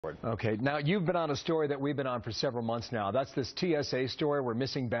Okay, now you've been on a story that we've been on for several months now. That's this TSA story where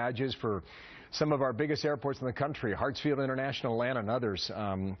missing badges for some of our biggest airports in the country, Hartsfield International, Atlanta, and others,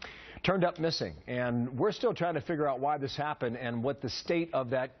 turned up missing. And we're still trying to figure out why this happened and what the state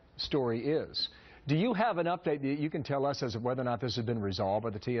of that story is. Do you have an update that you can tell us as to whether or not this has been resolved by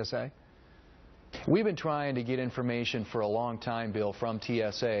the TSA? We've been trying to get information for a long time, Bill, from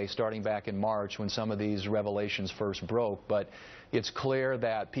TSA, starting back in March when some of these revelations first broke. But it's clear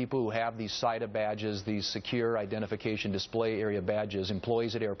that people who have these SITA badges, these secure identification display area badges,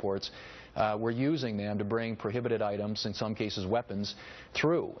 employees at airports, were using them to bring prohibited items, in some cases weapons,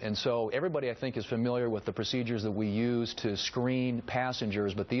 through. And so everybody, I think, is familiar with the procedures that we use to screen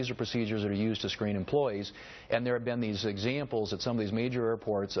passengers, but these are procedures that are used to screen employees. And there have been these examples at some of these major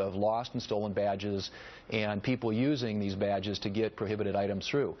airports of lost and stolen badges and people using these badges to get prohibited items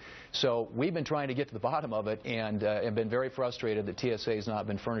through. So we've been trying to get to the bottom of it and have been very frustrated that TSA has not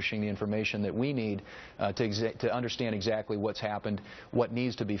been furnishing the information that we need to understand exactly what's happened, what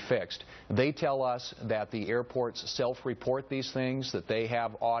needs to be fixed. They tell us that the airports self-report these things, that they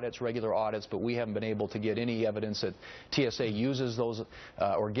have audits, regular audits, but we haven't been able to get any evidence that TSA uses those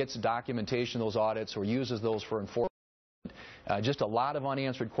or gets documentation of those audits or uses those for enforcement. Just a lot of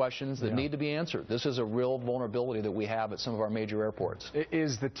unanswered questions that need to be answered. This is a real vulnerability that we have at some of our major airports.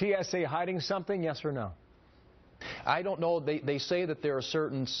 Is the TSA hiding something, yes or no? I don't know. They say that there are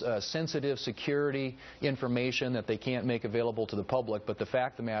certain sensitive security information that they can't make available to the public, but the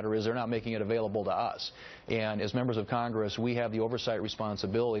fact of the matter is they're not making it available to us. And as members of Congress, we have the oversight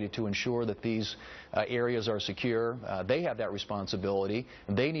responsibility to ensure that these areas are secure. They have that responsibility.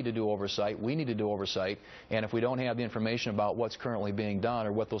 They need to do oversight. We need to do oversight. And if we don't have the information about what's currently being done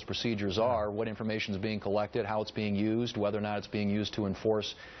or what those procedures are, what information is being collected, how it's being used, whether or not it's being used to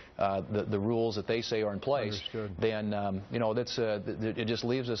enforce the rules that they say are in place, then you know, it just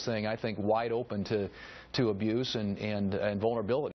leaves this thing, I think, wide open to abuse and vulnerability.